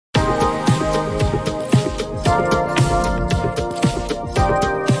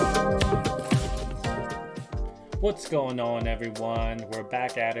What's going on, everyone? We're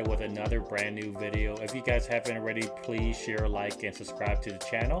back at it with another brand new video. If you guys haven't already, please share, like, and subscribe to the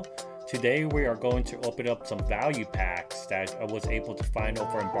channel. Today we are going to open up some value packs that I was able to find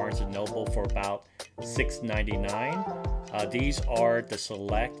over in Barnes & Noble for about $6.99. These are the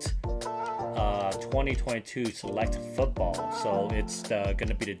Select 2022 Select Football. So it's going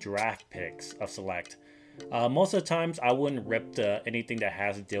to be the draft picks of Select. Most of the times I wouldn't rip anything that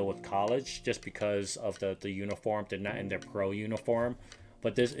has to deal with college just because of the uniform. They're not in their pro uniform,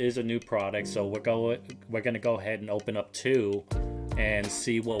 but this is a new product, so we're gonna go ahead and open up two and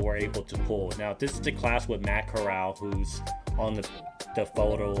see what we're able to pull. Now this is the class with Matt Corral, who's on the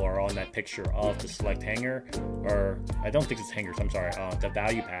photo or on that picture of the Select hanger, or I don't think it's hangers, I'm sorry, the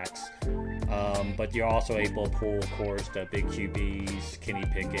value packs. But you're also able to pull, of course, the big QBs, Kenny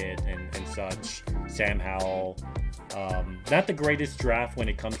Pickett and such, Sam Howell. Not the greatest draft when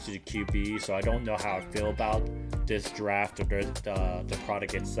it comes to the QB, so I don't know how I feel about this draft or the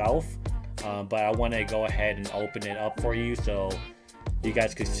product itself. But I want to go ahead and open it up for you so you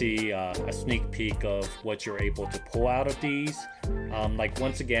guys could see a sneak peek of what you're able to pull out of these. Like,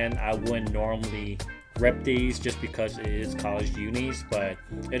 once again, I wouldn't normally rep these just because it is college unis, but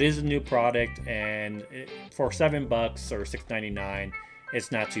it is a new product, and for $7 or $6.99,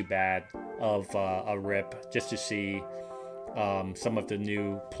 it's not too bad of a rip just to see some of the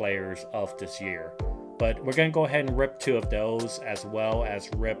new players of this year. But we're gonna go ahead and rip two of those, as well as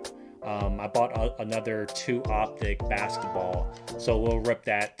rip I bought another 2 optic basketball, so we'll rip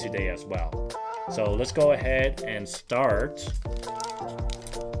that today as well. So let's go ahead and start.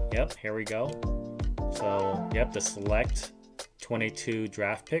 Yep, here we go. So, yep, the Select 22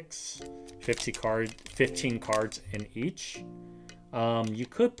 draft picks, 15 cards in each. You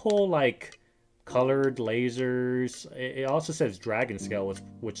could pull like colored lasers. It also says Dragon Scale,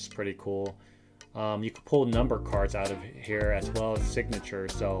 which is pretty cool. You could pull number cards out of here as well as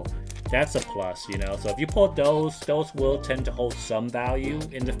signatures, so that's a plus, you know. So if you pull those will tend to hold some value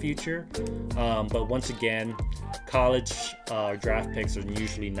in the future. But once again, college draft picks are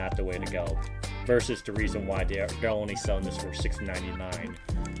usually not the way to go. Versus the reason why they're only selling this for $6.99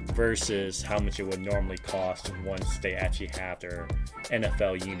 versus how much it would normally cost once they actually have their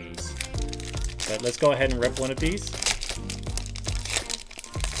NFL unis. But let's go ahead and rip one of these.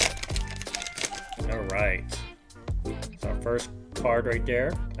 All right. So our first card right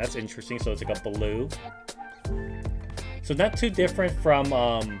there. That's interesting. So it's like a blue. So not too different from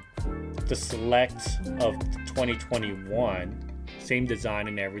the Select of 2021. Same design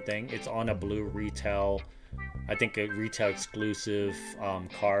and everything. It's on a blue retail, I think a retail exclusive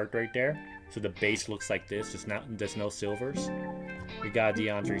card right there. So the base looks like this. There's no silvers. We got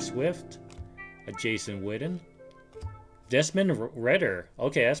DeAndre Swift, a Jason Witten, Desmond Ridder.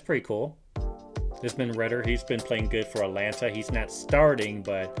 Okay, that's pretty cool. Desmond Ridder, he's been playing good for Atlanta. He's not starting,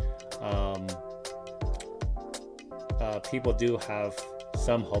 but people do have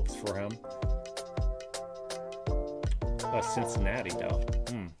some hopes for him. Cincinnati though.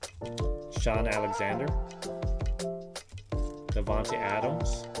 Sean Alexander, Devontae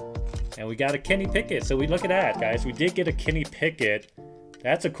Adams, and we got a Kenny Pickett. So we look at that, guys. We did get a Kenny Pickett.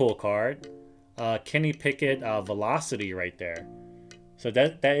 That's a cool card. Kenny Pickett Velocity right there. So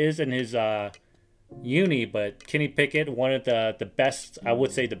that is in his uni, but Kenny Pickett, one of the best, I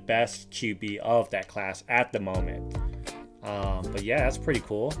would say the best QB of that class at the moment. But yeah, that's pretty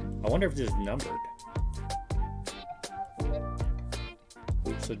cool. I wonder if this is numbered.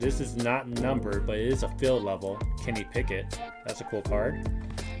 So this is not numbered, but it is a field level Kenny Pickett. That's a cool card.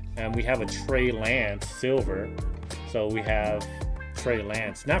 And we have a Trey Lance silver. So we have Trey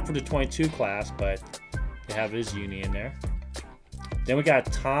Lance, not for the 22 class, but they have his uni in there. Then we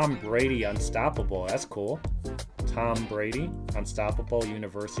got Tom Brady Unstoppable. That's cool. Tom Brady Unstoppable,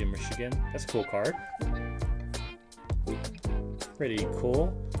 University of Michigan. That's a cool card. Pretty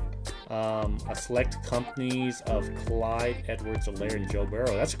cool. A select companies of Clyde Edwards-Helaire and Joe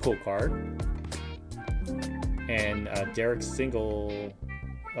Burrow. That's a cool card. And Derek Stingley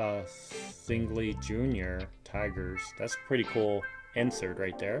Jr. Tigers. That's a pretty cool insert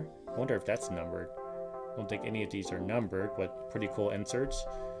right there. I wonder if that's numbered. I don't think any of these are numbered, but pretty cool inserts.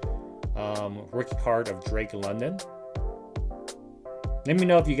 Rookie card of Drake London. Let me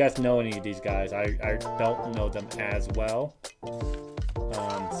know if you guys know any of these guys. I don't know them as well.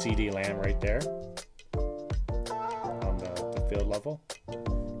 CD Lamb right there on the field level.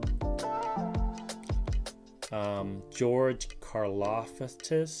 George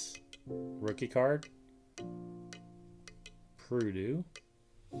Karlaftis rookie card. Purdue.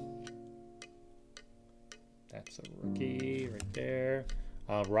 That's a rookie right there.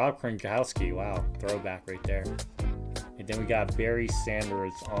 Rob Gronkowski, wow, throwback right there. And then we got Barry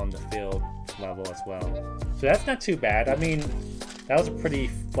Sanders on the field level as well. So that's not too bad. I mean, that was a pretty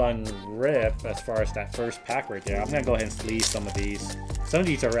fun rip as far as that first pack right there. I'm going to go ahead and sleeve some of these. Some of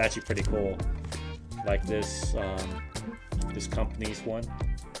these are actually pretty cool. Like this, this company's one.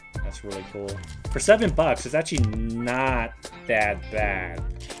 That's really cool. For $7, it's actually not that bad.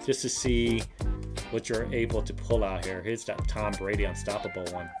 Just to see what you're able to pull out here. Here's that Tom Brady Unstoppable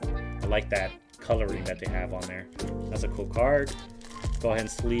one. I like that coloring that they have on there. That's a cool card. Go ahead and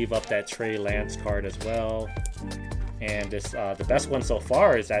sleeve up that Trey Lance card as well. And this, the best one so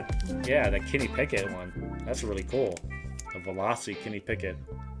far is that, yeah, the Kenny Pickett one. That's really cool. The Velocity Kenny Pickett.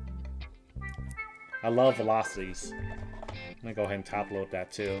 I love velocities. I'm gonna go ahead and top load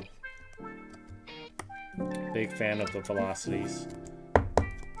that too. Big fan of the velocities.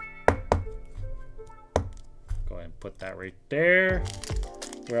 Go ahead and put that right there.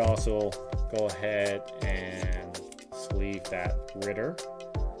 We'll also go ahead and sleeve that Ritter.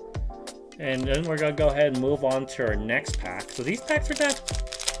 And then we're gonna go ahead and move on to our next pack. So these packs are they're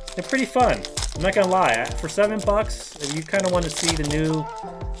pretty fun. I'm not gonna lie. For $7, if you kind of want to see the new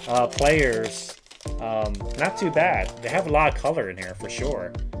players, not too bad. They have a lot of color in here for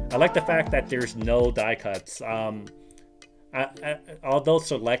sure. I like the fact that there's no die cuts. Although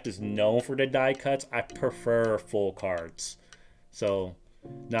Select is known for the die cuts, I prefer full cards. So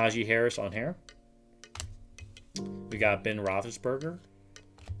Najee Harris on here. We got Ben Roethlisberger.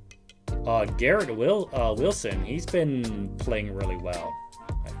 Garrett Wilson, he's been playing really well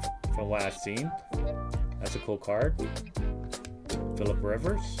from what I've seen. That's a cool card. Phillip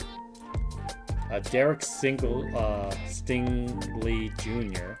Rivers. Derek Stingley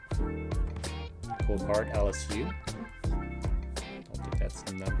Jr. Cool card, LSU. Don't think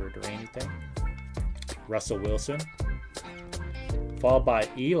that's numbered or anything. Russell Wilson. Followed by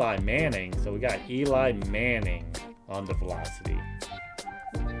Eli Manning. So we got Eli Manning on the velocity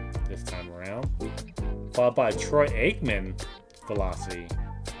this time around. Followed by Troy Aikman velocity.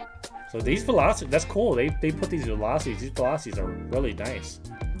 So these velocities, that's cool. They put these velocities are really nice.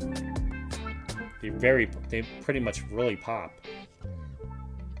 They pretty much really pop.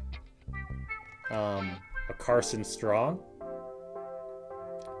 A Carson Strong.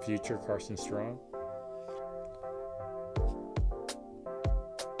 Future Carson Strong.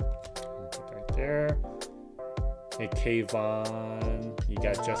 Put right there. Hey, Kayvon. You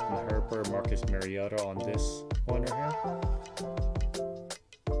got Justin Herbert, Marcus Mariota on this one right here.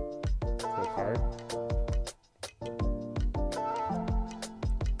 Cool card.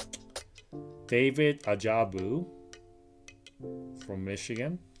 David Ajabu from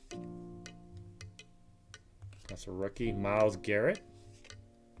Michigan. That's a rookie. Myles Garrett.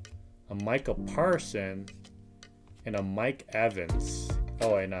 A Michael Parson. And a Mike Evans.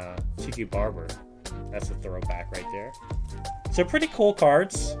 Oh, and Tiki Barber. That's a throwback right there. So pretty cool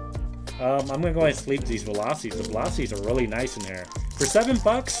cards. I'm gonna go ahead and sleeve these velocities. The velocities are really nice in here. For $7,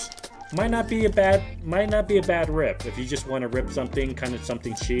 might not be a bad rip. If you just want to rip something, kind of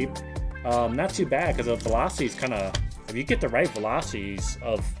something cheap. Not too bad, because the velocities kind of, if you get the right velocities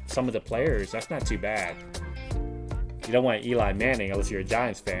of some of the players, that's not too bad. You don't want Eli Manning unless you're a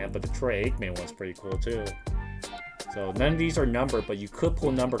Giants fan, but the Troy Aikman one's pretty cool too. So none of these are numbered, but you could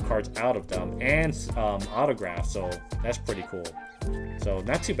pull number cards out of them and autographs, so that's pretty cool. So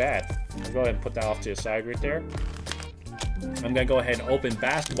not too bad. I'll go ahead and put that off to the side right there. I'm gonna go ahead and open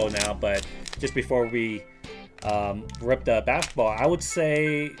basketball now, but just before we rip the basketball, I would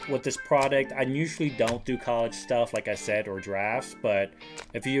say with this product, I usually don't do college stuff, like I said, or drafts, but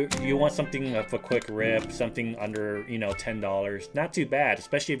if you want something of a quick rip, something under, you know, $10, not too bad,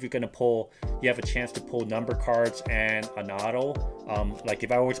 especially if you're going to pull, you have a chance to pull number cards and an auto. Like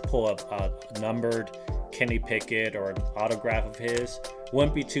if I were to pull a numbered Kenny Pickett or an autograph of his,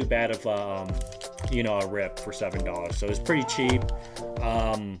 wouldn't be too bad of you know, a rip for $7. So it's pretty cheap.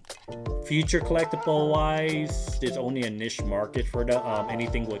 Future collectible wise, there's only a niche market for the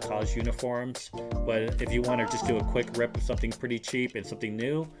anything with college uniforms. But if you want to just do a quick rip of something pretty cheap and something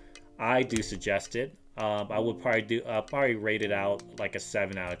new, I do suggest it. I would probably rate it out like a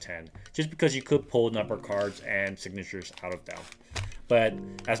 7 out of 10, just because you could pull number cards and signatures out of them. But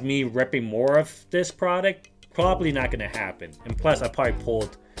as me ripping more of this product, probably not going to happen. And plus, I probably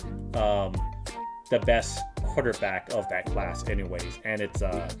pulled the best quarterback of that class anyways, and it's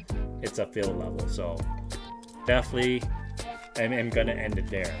a field level, so definitely I'm gonna end it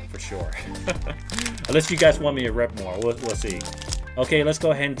there for sure. Unless you guys want me to rip more, we'll see. Okay, let's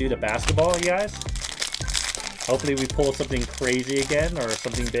go ahead and do the basketball, you guys. Hopefully we pull something crazy again, or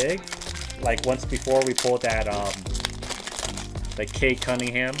something big, like once before we pulled that the Cade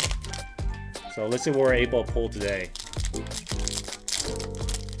Cunningham. So let's see what we're able to pull today.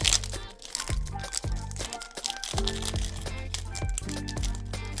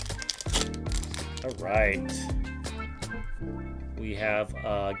 All right. We have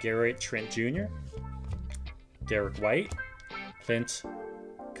Garrett Trent Jr., Derek White, Clint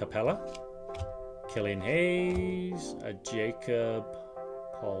Capella, Killian Hayes, Jacob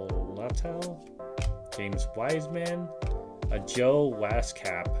Polatel, James Wiseman, Joe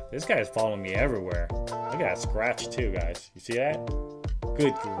Wascap. This guy is following me everywhere. Look at that scratch too, guys. You see that?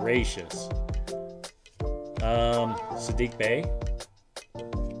 Good gracious. Sadiq Bey.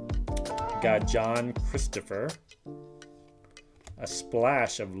 Got John Christopher. A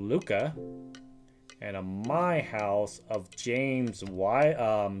splash of Luca. And a My House of James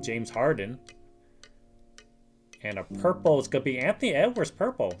Harden. And a purple is going to be Anthony Edwards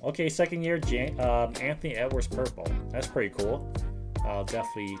purple. Okay, second year Anthony Edwards purple. That's pretty cool. I'll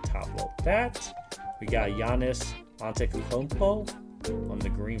definitely top load that. We got Giannis Antetokounmpo on the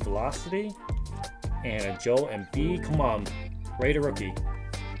green velocity. And a Joel Embiid. Come on, Raider rookie.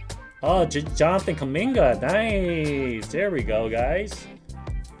 Oh, Jonathan Kuminga. Nice. There we go, guys.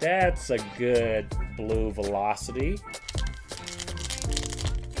 That's a good blue velocity.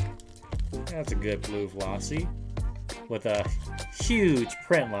 That's a good blue velocity. With a huge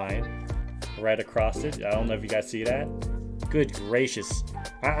print line right across it. I don't know if you guys see that. Good gracious.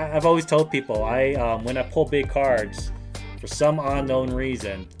 I've always told people, when I pull big cards, for some unknown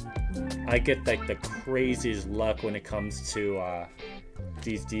reason, I get like the craziest luck when it comes to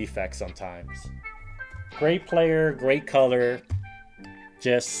these defects sometimes. Great player, great color.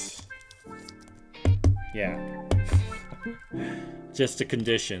 Just, yeah. Just the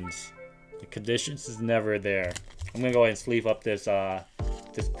conditions. The conditions is never there. I'm gonna go ahead and sleeve up this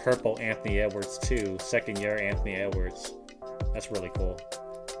this purple Anthony Edwards too. Second year Anthony Edwards. That's really cool.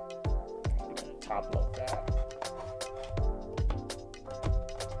 I'm gonna top load that.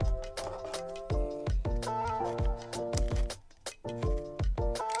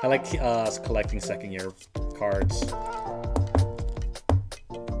 I like collecting second year cards.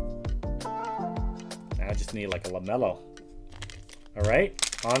 Now I just need like a LaMelo. Alright,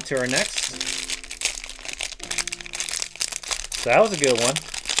 on to our next. So that was a good one.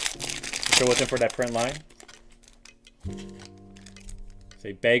 Still looking for that print line.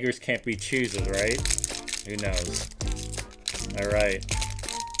 Say beggars can't be choosers, right? Who knows? Alright.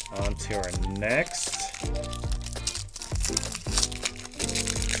 On to our next.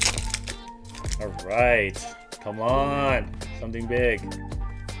 Alright. Come on. Something big.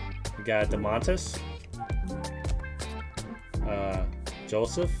 We got DeMontis.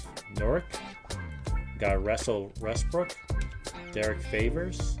 Joseph Nourick. We got Russell Westbrook. Derek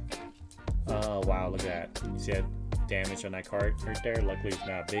Favors. Oh, wow, look at that. You see that damage on that card right there? Luckily, it's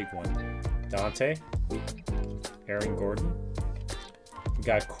not a big one. Dante. Aaron Gordon. We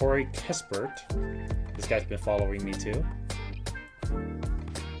got Corey Kispert. This guy's been following me too.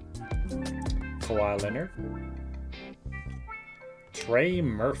 Kawhi Leonard. Trey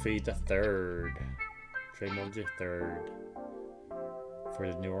Murphy III. Trey Murphy III. For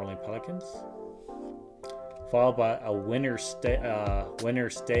the New Orleans Pelicans. Followed by a winner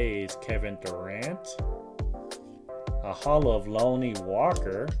stays Kevin Durant. A hollow of Lonnie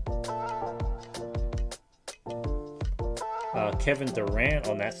Walker. Kevin Durant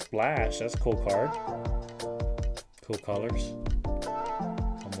on that splash. That's a cool card. Cool colors.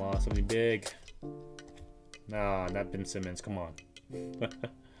 Come on, something big. Nah, not Ben Simmons. Come on.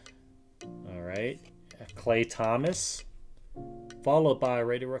 Alright. Klay Thomas. Followed by a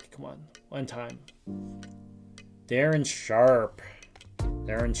Raider rookie. Come on. One time. Darren Sharp.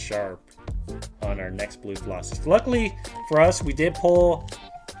 Darren Sharp on our next blue velocity. Luckily for us, we did pull,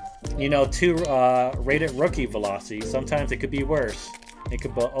 you know, 2 rated rookie velocities. Sometimes it could be worse. It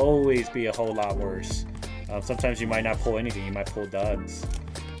could always be a whole lot worse. Sometimes you might not pull anything. You might pull duds.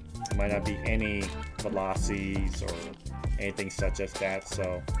 There might not be any velocities or anything such as that.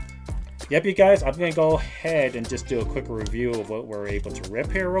 So, yep, you guys, I'm going to go ahead and just do a quick review of what we're able to rip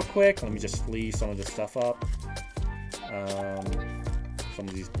here real quick. Let me just sleeve some of this stuff up. Some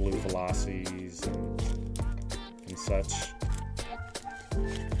of these blue velocities and such.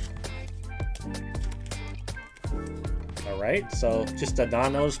 Alright, so just the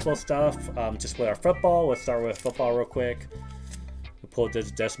non-noticeable stuff. Just with our football, let's start with football real quick. We pulled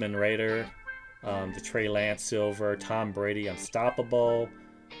this Desmond Raider, the Trey Lance Silver, Tom Brady Unstoppable.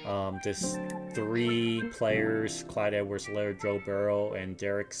 This 3 players, Clyde Edwards-Helaire, Joe Burrow, and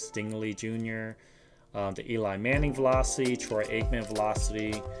Derek Stingley Jr. The Eli Manning velocity, Troy Aikman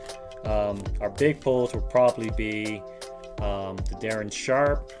velocity. Our big pulls will probably be the Darren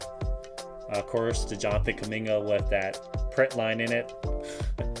Sharp, Of course, the Jonathan Kuminga with that print line in it.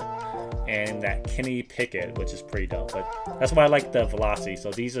 And that Kenny Pickett, which is pretty dope. But that's why I like the velocity.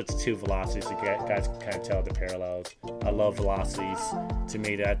 So these are the two velocities. You guys can kind of tell the parallels. I love velocities. To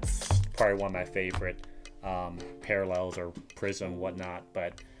me, that's probably one of my favorite parallels or prism, whatnot.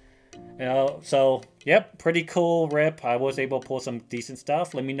 But you know, so yep, pretty cool rip. I was able to pull some decent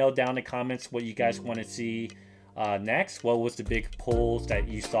stuff. Let me know down in the comments what you guys want to see next. What was the big pulls that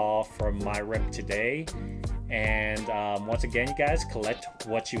you saw from my rip today? And once again, you guys, collect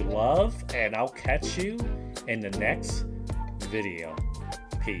what you love, and I'll catch you in the next video.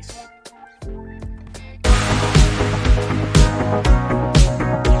 Peace.